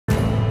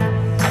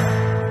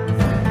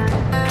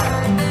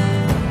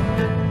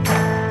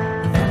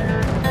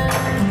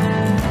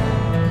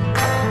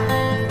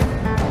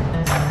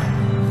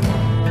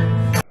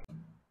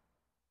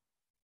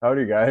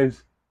Howdy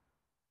guys,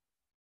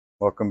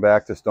 welcome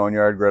back to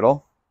Stoneyard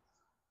Griddle.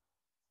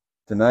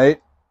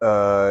 Tonight,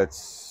 it's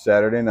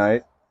Saturday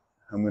night.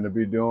 I'm going to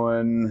be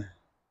doing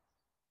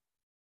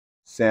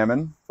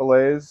salmon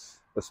fillets,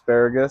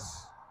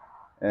 asparagus,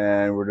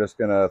 and we're just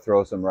going to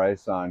throw some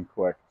rice on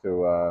quick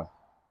to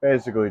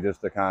basically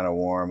just to kind of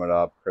warm it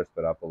up, crisp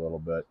it up a little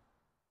bit,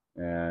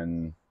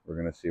 and we're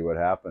going to see what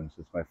happens.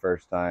 It's my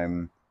first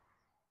time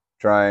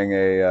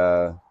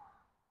trying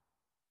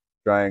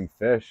trying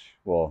fish,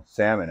 well,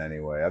 salmon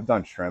anyway. I've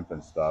done shrimp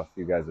and stuff.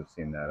 You guys have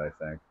seen that, I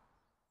think.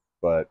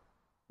 But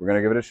we're going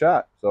to give it a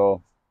shot.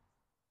 So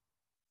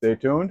stay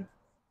tuned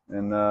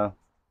and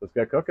let's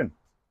get cooking.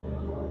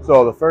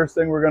 So the first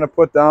thing we're going to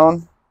put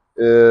down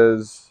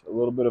is a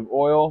little bit of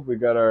oil. We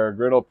got our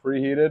griddle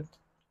preheated.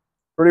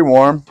 Pretty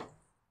warm.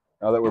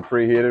 Now that we're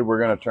preheated, we're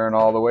going to turn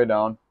all the way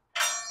down.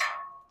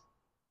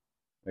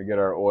 We get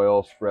our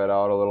oil spread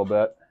out a little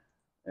bit.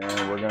 And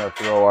we're going to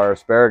throw our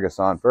asparagus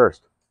on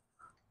first.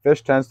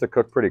 Fish tends to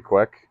cook pretty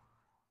quick,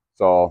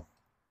 so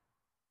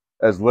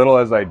as little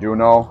as I do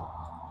know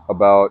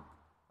about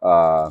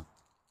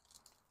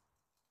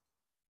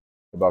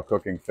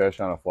cooking fish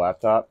on a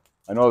flat top,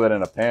 I know that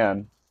in a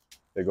pan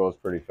it goes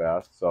pretty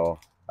fast, so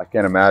I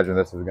can't imagine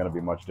this is going to be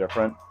much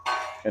different.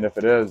 And if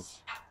it is,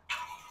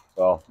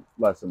 well,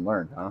 lesson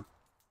learned, huh?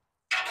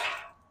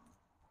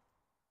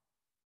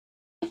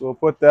 So we'll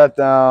put that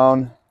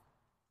down,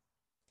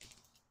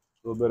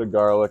 a little bit of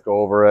garlic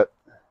over it,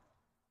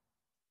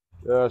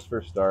 just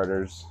for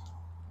starters.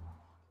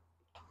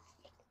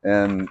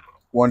 And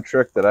one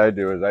trick that I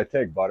do is I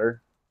take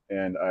butter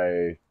and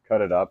I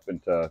cut it up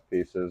into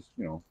pieces,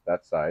 you know,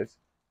 that size,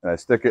 and I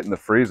stick it in the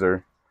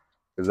freezer,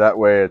 because that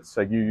way it's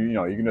like you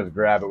know, you can just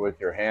grab it with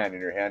your hand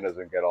and your hand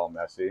doesn't get all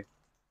messy.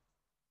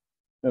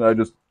 And I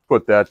just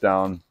put that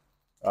down.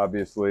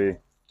 Obviously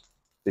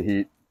the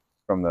heat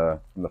from the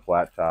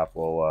flat top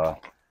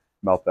will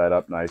melt that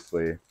up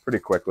nicely pretty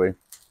quickly,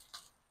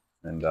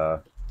 and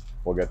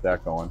we'll get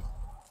that going.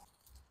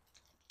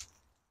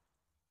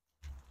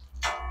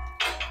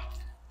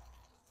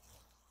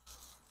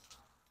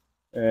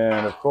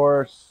 And of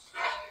course,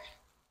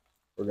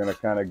 we're going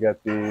to kind of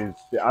get these.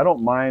 I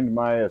don't mind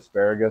my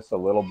asparagus a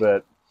little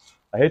bit.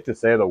 I hate to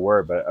say the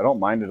word, but I don't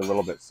mind it a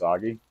little bit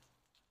soggy.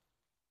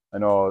 I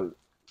know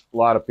a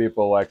lot of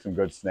people like some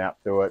good snap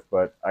to it,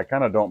 but I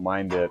kind of don't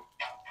mind it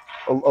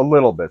a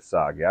little bit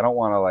soggy. I don't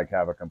want to like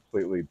have a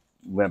completely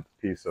limp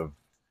piece of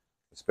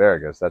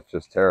asparagus. That's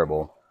just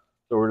terrible.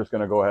 So we're just going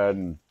to go ahead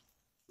and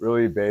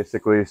really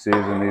basically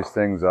season these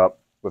things up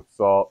with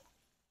salt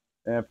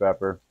and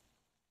pepper.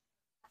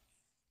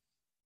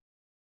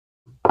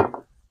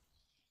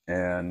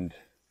 And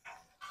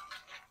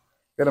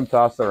get them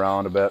tossed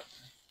around a bit.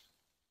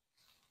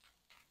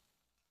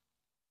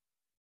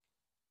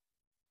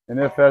 And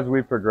if as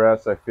we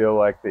progress I feel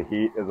like the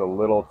heat is a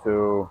little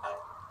too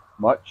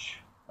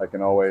much, I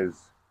can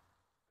always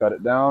cut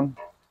it down.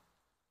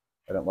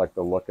 I don't like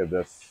the look of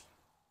this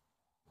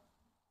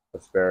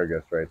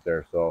asparagus right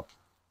there, so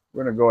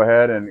we're going to go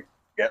ahead and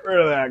get rid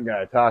of that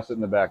guy, toss it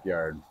in the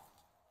backyard.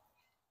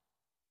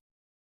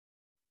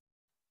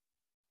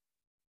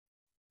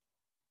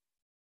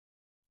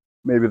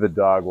 Maybe the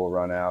dog will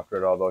run after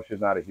it, although she's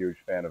not a huge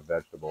fan of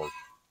vegetables.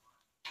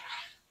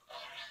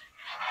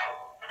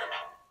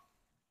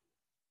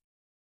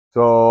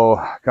 So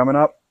coming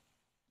up,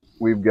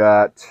 we've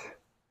got,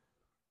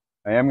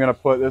 I am going to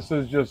put, this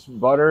is just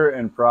butter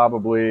and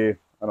probably,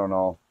 I don't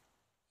know,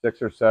 6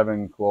 or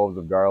 7 cloves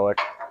of garlic.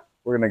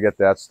 We're going to get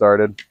that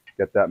started,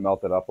 get that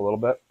melted up a little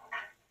bit,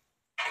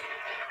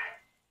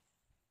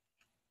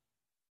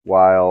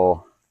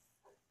 while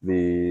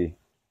the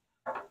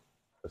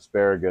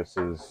asparagus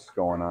is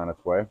going on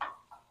its way.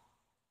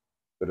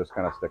 So just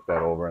kind of stick that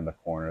over in the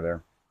corner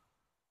there.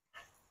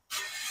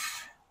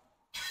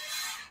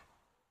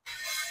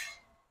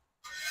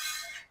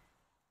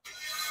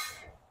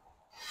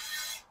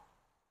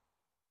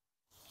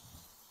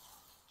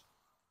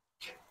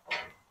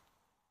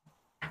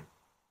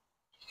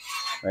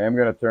 I am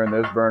going to turn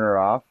this burner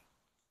off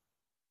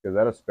because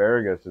that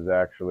asparagus is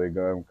actually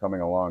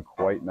coming along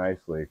quite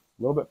nicely. A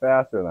little bit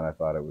faster than I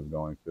thought it was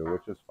going to,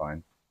 which is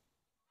fine.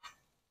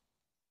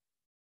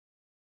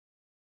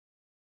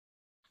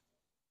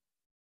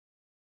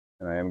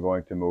 And I am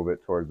going to move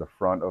it towards the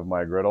front of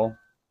my griddle.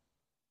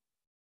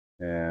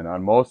 And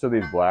on most of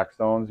these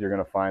Blackstones, you're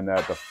going to find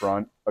that the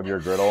front of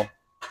your griddle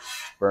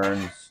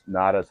burns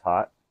not as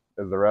hot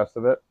as the rest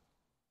of it.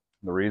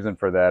 The reason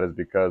for that is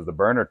because the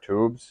burner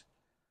tubes,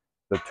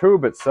 the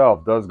tube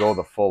itself does go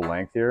the full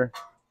length here,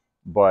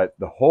 but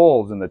the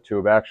holes in the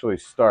tube actually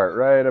start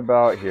right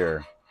about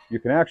here. You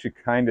can actually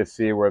kind of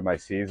see where my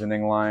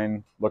seasoning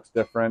line looks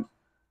different,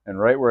 and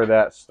right where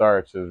that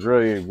starts is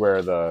really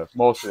where the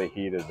most of the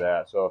heat is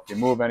at. So if you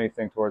move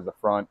anything towards the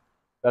front,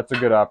 that's a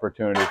good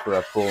opportunity for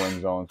a cooling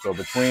zone. So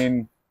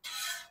between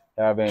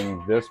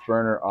having this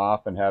burner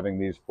off and having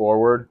these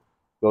forward,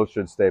 those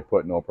should stay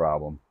put no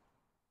problem.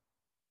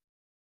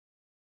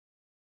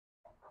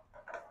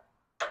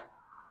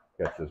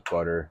 Get this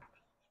butter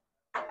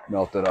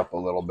melted up a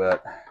little bit.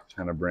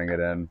 kind of bring it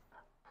in.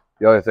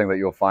 The other thing that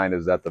you'll find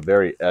is that the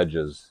very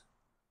edges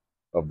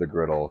of the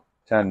griddle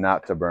tend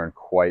not to burn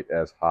quite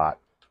as hot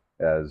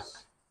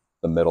as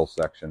the middle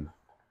section.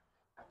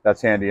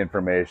 That's handy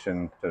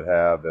information to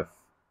have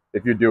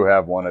if you do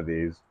have one of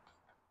these.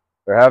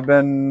 There have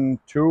been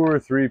 2 or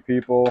 3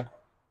 people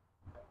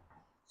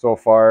so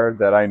far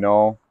that I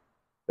know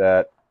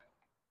that,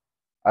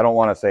 I don't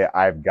want to say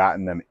I've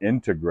gotten them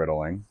into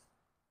griddling,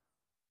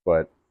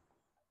 but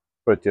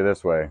put it to you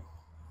this way.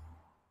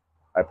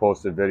 I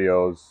posted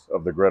videos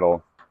of the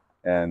griddle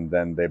and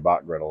then they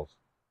bought griddles.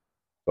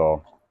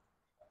 So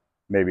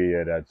maybe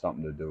it had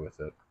something to do with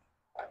it.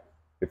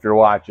 If you're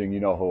watching, you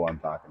know who I'm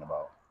talking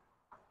about.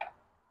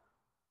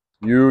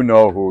 You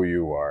know who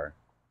you are.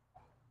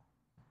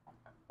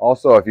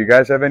 Also, if you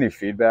guys have any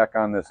feedback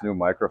on this new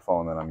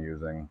microphone that I'm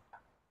using,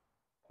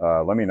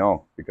 let me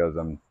know, because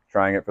I'm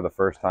trying it for the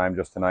first time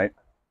just tonight,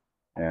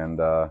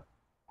 and I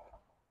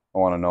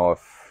want to know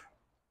if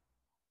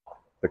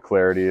the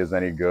clarity is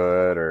any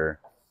good or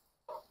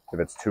if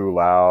it's too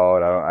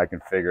loud. I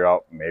can figure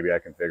out, maybe I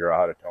can figure out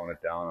how to tone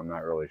it down. I'm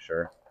not really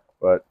sure,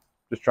 but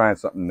just trying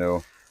something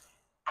new.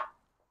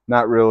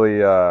 Not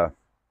really a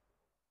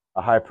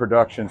high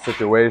production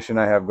situation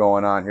I have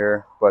going on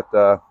here, but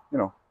you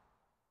know,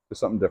 just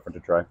something different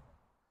to try.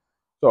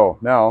 So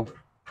now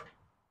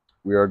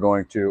we are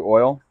going to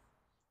oil.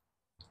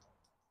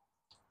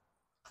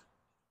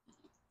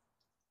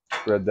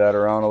 Spread that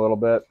around a little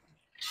bit.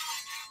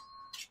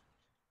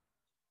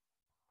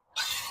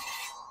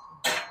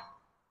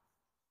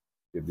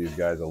 Give these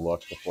guys a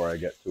look before I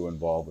get too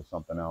involved with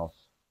something else.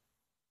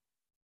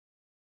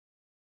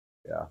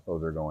 Yeah,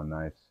 those are going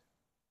nice.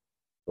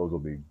 Those will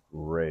be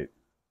great.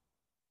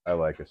 I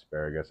like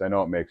asparagus. I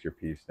know it makes your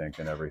pee stink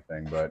and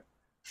everything, but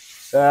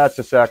that's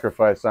a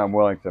sacrifice I'm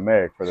willing to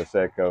make for the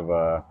sake of,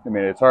 I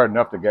mean, it's hard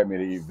enough to get me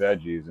to eat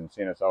veggies, and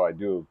seeing as how I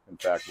do, in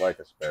fact, like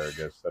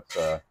asparagus,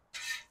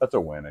 that's a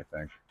win, I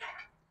think.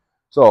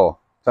 So,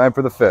 time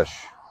for the fish.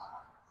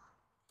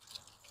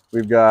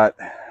 We've got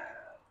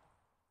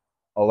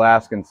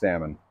Alaskan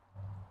salmon.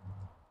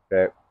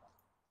 Okay.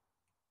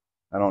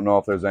 I don't know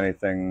if there's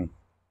anything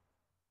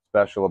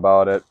special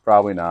about it.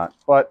 Probably not,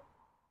 but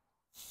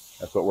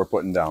that's what we're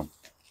putting down.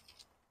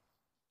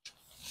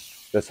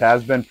 This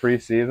has been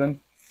pre-seasoned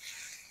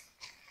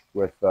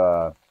with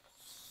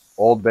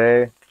Old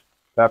Bay,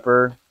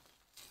 pepper.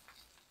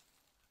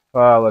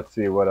 Let's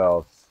see, what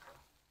else?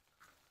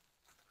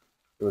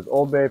 It was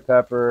Old Bay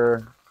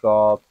pepper,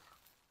 salt,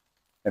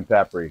 and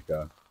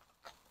paprika.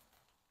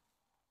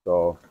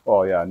 So,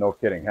 oh yeah, no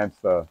kidding. Hence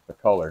the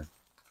color.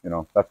 You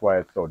know, that's why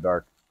it's so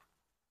dark.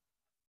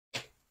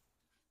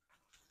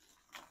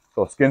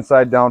 So skin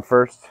side down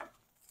first.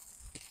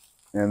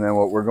 And then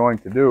what we're going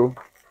to do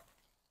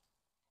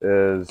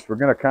is we're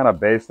going to kind of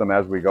baste them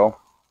as we go.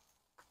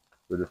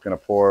 We're just going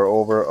to pour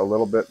over a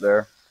little bit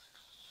there.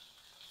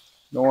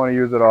 Don't want to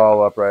use it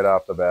all up right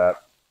off the bat.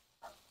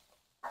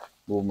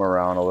 Move them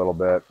around a little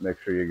bit. Make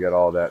sure you get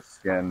all that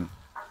skin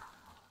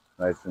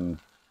nice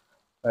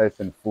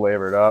and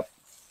flavored up.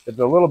 If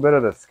a little bit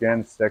of the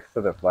skin sticks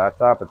to the flat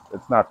top,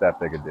 it's not that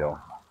big a deal.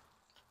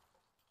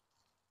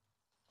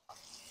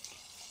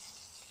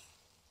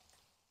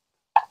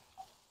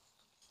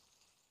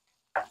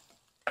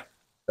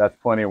 That's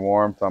plenty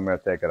warm, so I'm going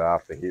to take it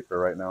off the heat for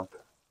right now.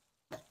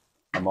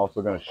 I'm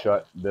also going to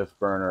shut this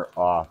burner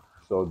off.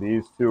 So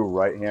these 2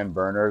 right-hand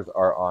burners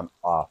are on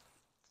off.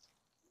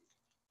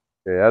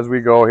 Okay, as we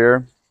go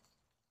here,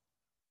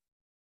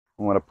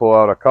 I'm going to pull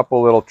out a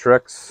couple little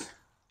tricks.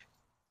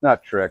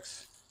 Not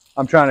tricks.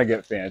 I'm trying to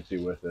get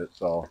fancy with it,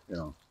 so, you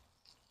know.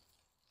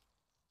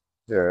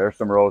 There's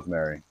some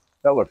rosemary.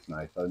 That looks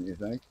nice, doesn't you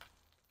think?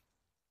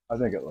 I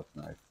think it looks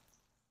nice.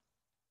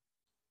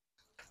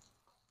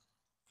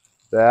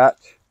 That.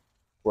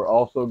 We're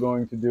also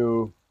going to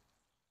do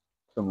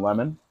some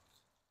lemon.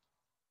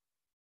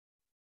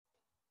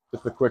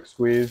 Just a quick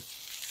squeeze.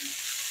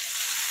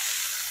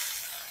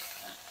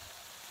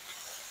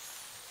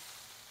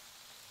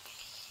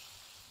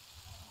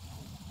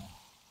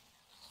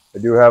 I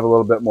do have a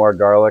little bit more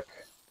garlic,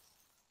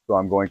 so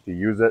I'm going to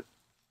use it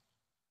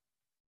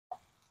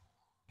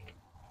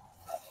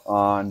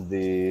on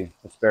the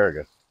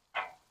asparagus.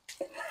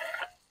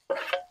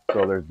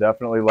 So there's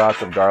definitely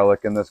lots of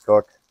garlic in this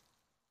cook.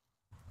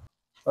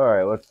 All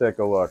right, let's take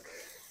a look.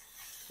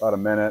 About a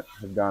minute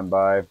has gone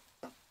by.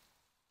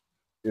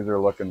 These are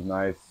looking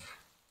nice.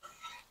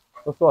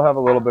 They'll still have a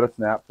little bit of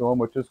snap to them,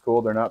 which is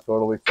cool. They're not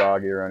totally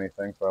soggy or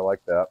anything, so I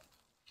like that.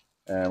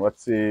 And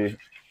let's see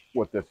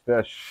what this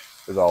fish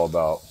is all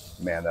about.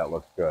 Man, that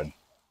looks good.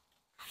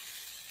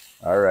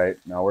 All right,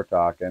 now we're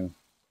talking.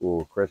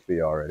 Ooh,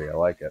 crispy already. I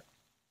like it.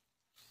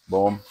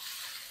 Boom.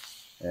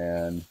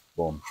 And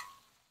boom.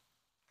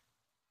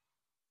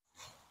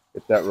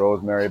 Get that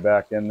rosemary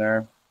back in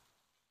there.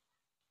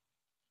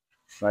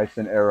 Nice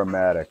and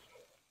aromatic.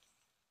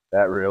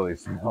 That really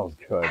smells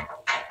good.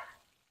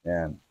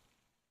 And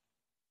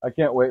I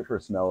can't wait for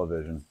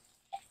smell-o-vision.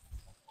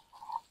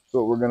 So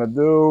what we're going to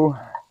do,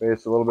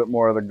 baste a little bit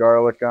more of the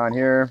garlic on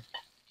here,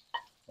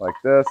 like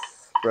this.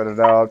 Spread it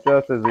out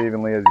just as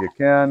evenly as you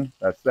can.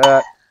 That's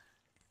that.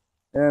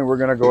 And we're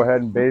going to go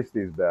ahead and baste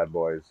these bad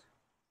boys.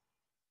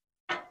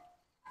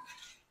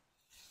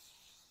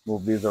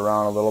 Move these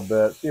around a little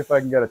bit. See if I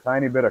can get a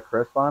tiny bit of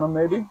crisp on them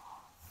maybe.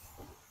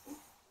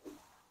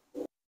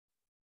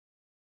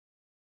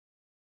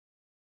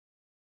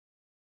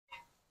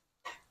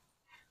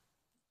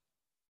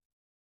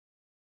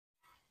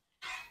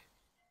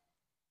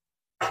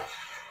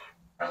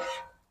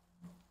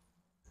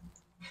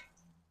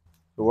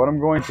 So what I'm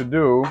going to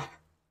do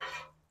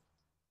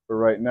for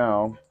right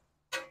now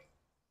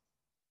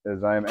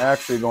is I'm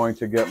actually going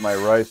to get my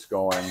rice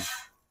going,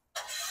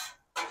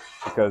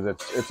 because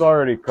it's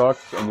already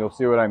cooked, and you'll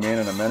see what I mean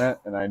in a minute.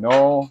 And I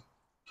know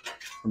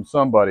from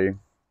somebody,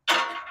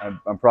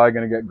 I'm probably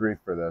going to get grief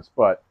for this,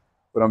 but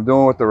what I'm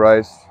doing with the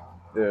rice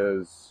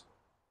is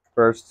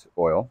first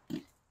oil,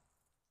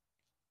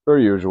 per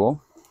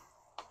usual.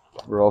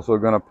 We're also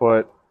going to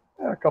put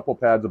a couple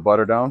pads of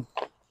butter down.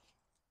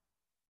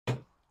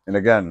 And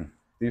again,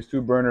 these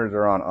two burners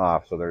are on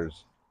off, so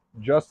there's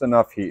just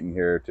enough heat in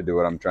here to do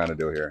what I'm trying to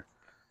do here.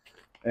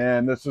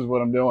 And this is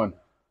what I'm doing.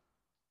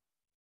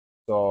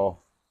 So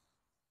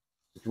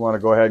if you want to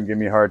go ahead and give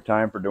me a hard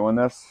time for doing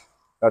this,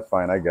 that's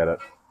fine, I get it.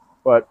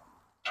 But,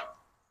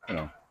 you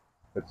know,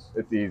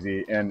 it's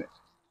easy. And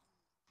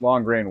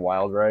long grain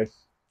wild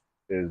rice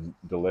is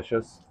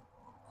delicious.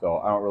 So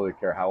I don't really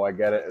care how I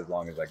get it, as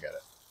long as I get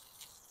it.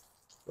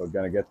 So I'm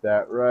going to get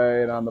that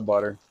right on the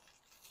butter.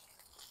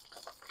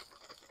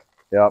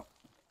 Yep.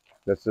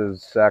 This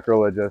is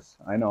sacrilegious.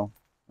 I know.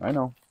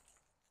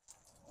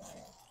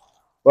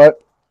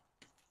 But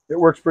it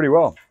works pretty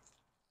well.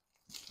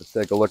 Let's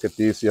take a look at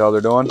these, see how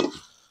they're doing. I'm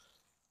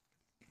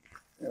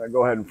going to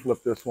go ahead and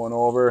flip this one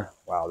over.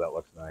 Wow, that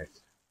looks nice.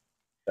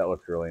 That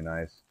looks really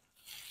nice.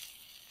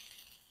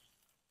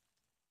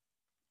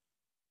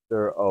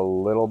 They're a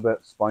little bit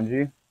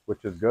spongy,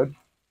 which is good.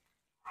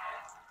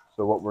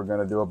 So what we're going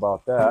to do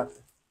about that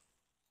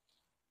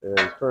is,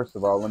 first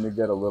of all, let me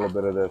get a little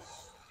bit of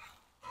this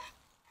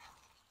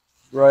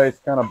rice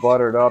kind of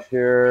buttered up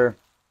here.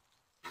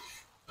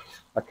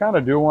 I kind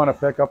of do want to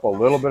pick up a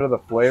little bit of the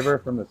flavor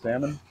from the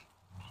salmon,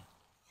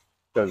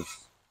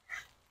 because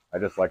I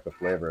just like the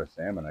flavor of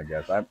salmon, I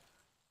guess.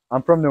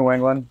 I'm from New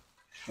England,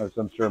 as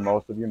I'm sure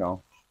most of you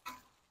know.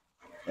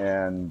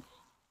 And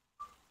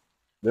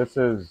this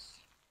is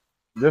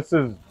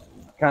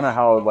kind of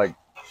how, like,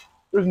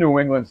 there's New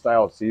England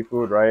style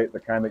seafood, right? The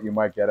kind that you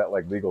might get at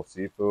like Legal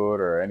Seafood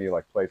or any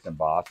like place in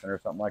Boston or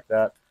something like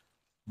that.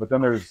 But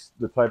then there's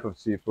the type of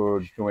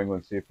seafood, New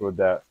England seafood,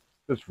 that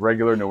just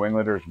regular New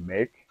Englanders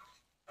make.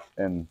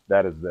 And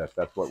that is this.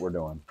 That's what we're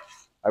doing.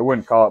 I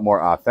wouldn't call it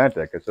more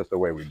authentic. It's just the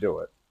way we do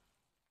it.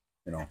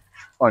 You know,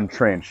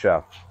 untrained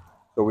chef.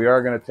 So we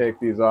are going to take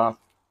these off.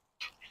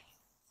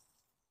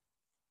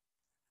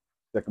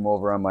 Stick them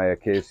over on my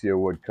acacia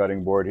wood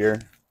cutting board here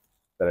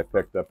that I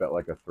picked up at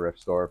like a thrift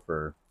store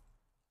for,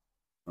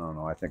 I don't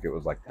know, I think it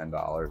was like $10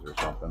 or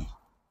something.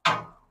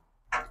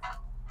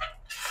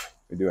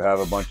 We do have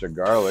a bunch of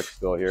garlic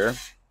still here.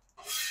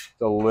 It's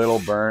a little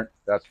burnt.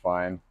 That's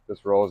fine.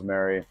 This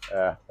rosemary,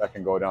 that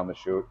can go down the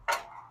chute.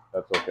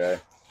 That's okay.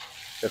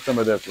 Get some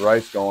of this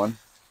rice going.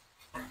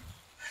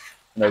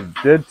 And I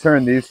did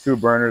turn these two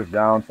burners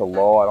down to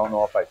low. I don't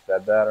know if I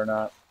said that or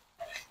not,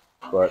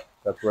 but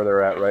that's where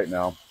they're at right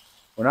now.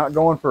 We're not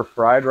going for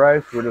fried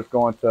rice. We're just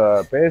going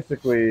to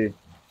basically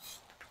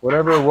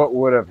what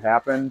would have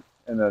happened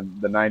in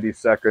the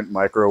 90-second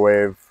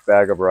microwave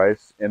bag of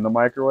rice in the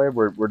microwave.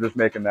 We're just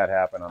making that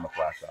happen on the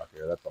flat top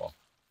here. That's all.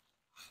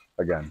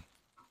 Again,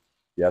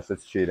 yes,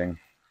 it's cheating,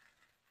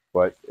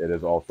 but it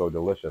is also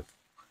delicious.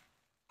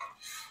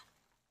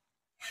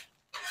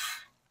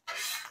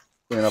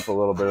 Clean up a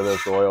little bit of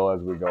this oil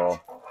as we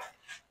go.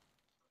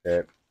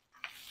 Okay.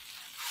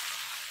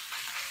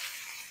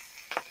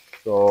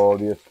 So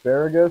the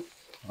asparagus,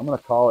 I'm going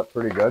to call it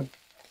pretty good.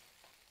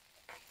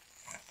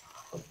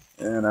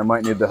 And I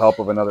might need the help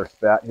of another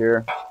spat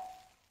here.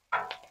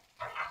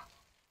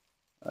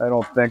 I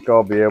don't think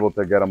I'll be able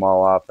to get them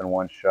all off in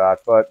one shot,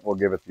 but we'll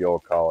give it the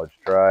old college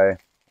try.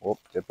 Whoop,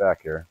 get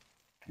back here.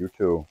 You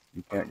too.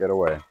 You can't get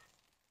away.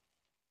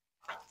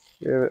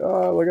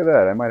 Oh, look at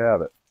that. I might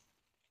have it.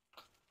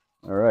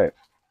 All right.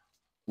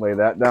 Lay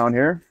that down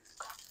here.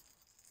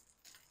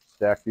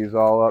 Stack these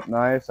all up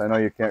nice. I know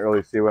you can't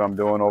really see what I'm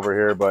doing over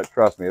here, but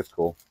trust me, it's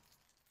cool.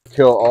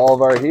 Kill all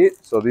of our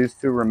heat. So these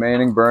two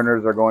remaining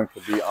burners are going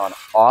to be on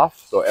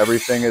off. So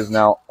everything is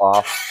now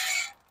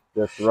off.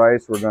 This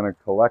rice, we're going to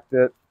collect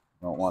it.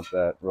 I don't want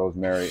that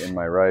rosemary in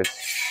my rice.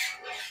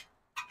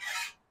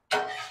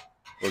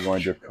 We're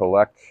going to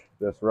collect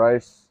this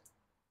rice.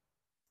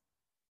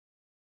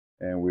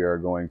 And we are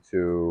going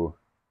to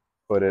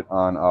put it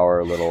on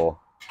our little,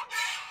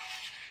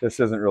 this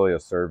isn't really a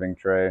serving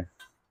tray,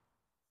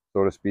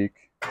 so to speak.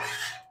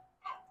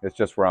 It's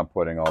just where I'm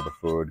putting all the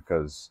food,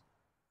 because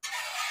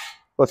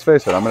let's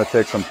face it, I'm going to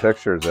take some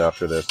pictures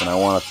after this, and I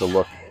want it to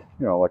look,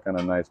 you know, like on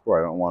a nice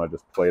board. I don't want to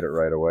just plate it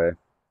right away.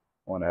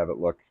 I want to have it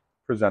look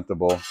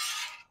presentable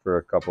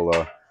for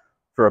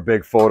a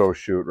big photo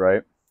shoot,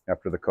 right?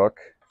 after the cook,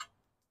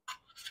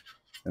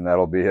 and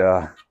that'll be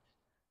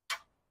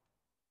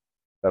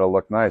that'll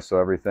look nice. So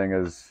everything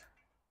is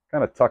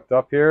kind of tucked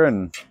up here,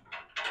 and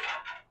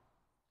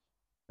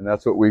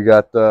that's what we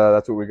got.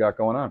 That's what we got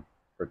going on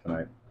for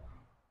tonight.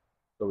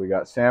 So we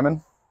got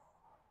salmon.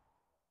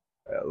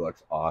 That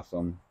looks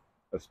awesome.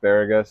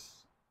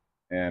 Asparagus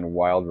and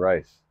wild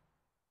rice.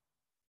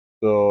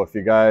 So if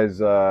you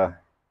guys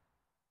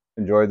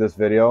enjoyed this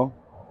video,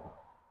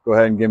 go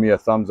ahead and give me a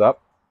thumbs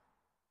up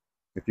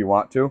if you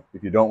want to.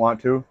 If you don't want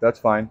to, that's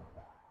fine.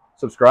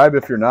 Subscribe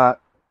if you're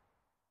not,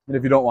 and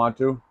if you don't want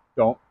to,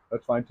 don't.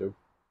 That's fine too.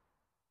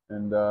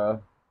 And if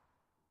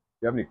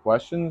you have any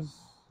questions,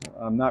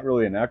 I'm not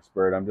really an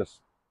expert. I'm just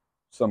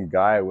some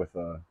guy with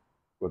a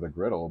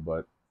griddle. But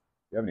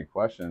if you have any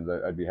questions,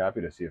 I'd be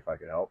happy to see if I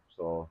could help.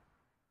 So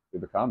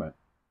leave a comment.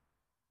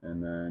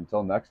 And then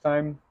until next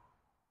time,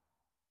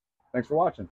 thanks for watching.